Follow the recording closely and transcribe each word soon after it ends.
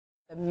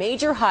A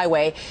major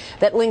highway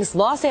that links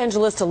Los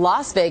Angeles to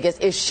Las Vegas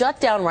is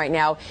shut down right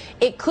now.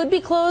 It could be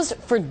closed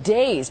for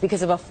days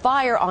because of a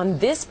fire on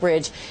this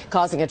bridge,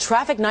 causing a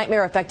traffic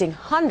nightmare affecting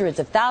hundreds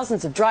of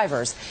thousands of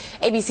drivers.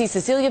 ABC's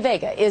Cecilia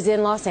Vega is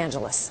in Los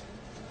Angeles.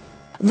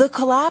 The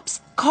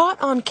collapse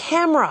caught on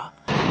camera.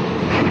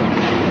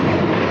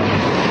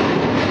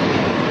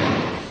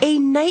 A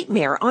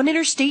nightmare on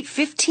Interstate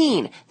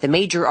 15, the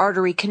major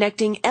artery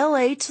connecting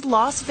LA to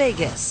Las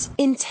Vegas.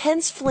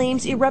 Intense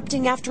flames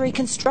erupting after a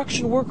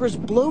construction worker's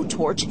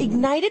blowtorch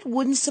ignited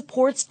wooden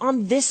supports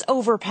on this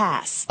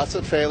overpass. Lots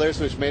of trailers,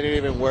 which made it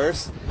even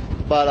worse,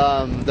 but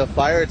the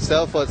fire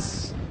itself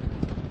was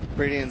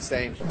pretty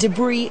insane.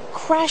 Debris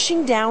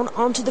crashing down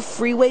onto the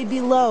freeway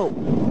below.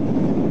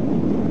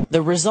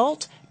 The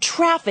result?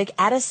 Traffic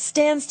at a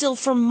standstill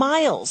for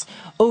miles.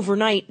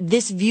 Overnight,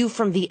 this view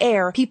from the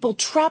air, people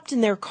trapped in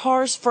their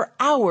cars for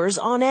hours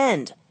on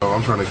end.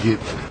 I'm trying to get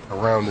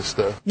around this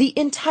stuff. The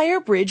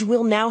entire bridge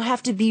will now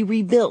have to be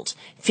rebuilt.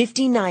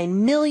 $59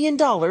 million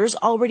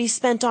already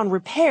spent on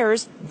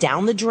repairs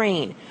down the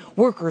drain.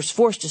 Workers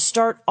forced to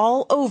start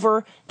all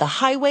over. The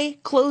highway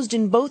closed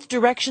in both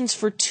directions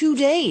for 2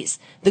 days.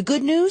 The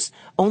good news?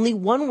 Only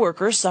one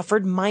worker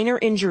suffered minor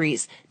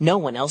injuries. No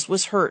one else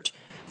was hurt.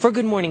 For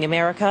Good Morning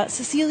America,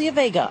 Cecilia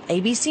Vega,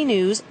 ABC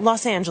News,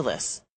 Los Angeles.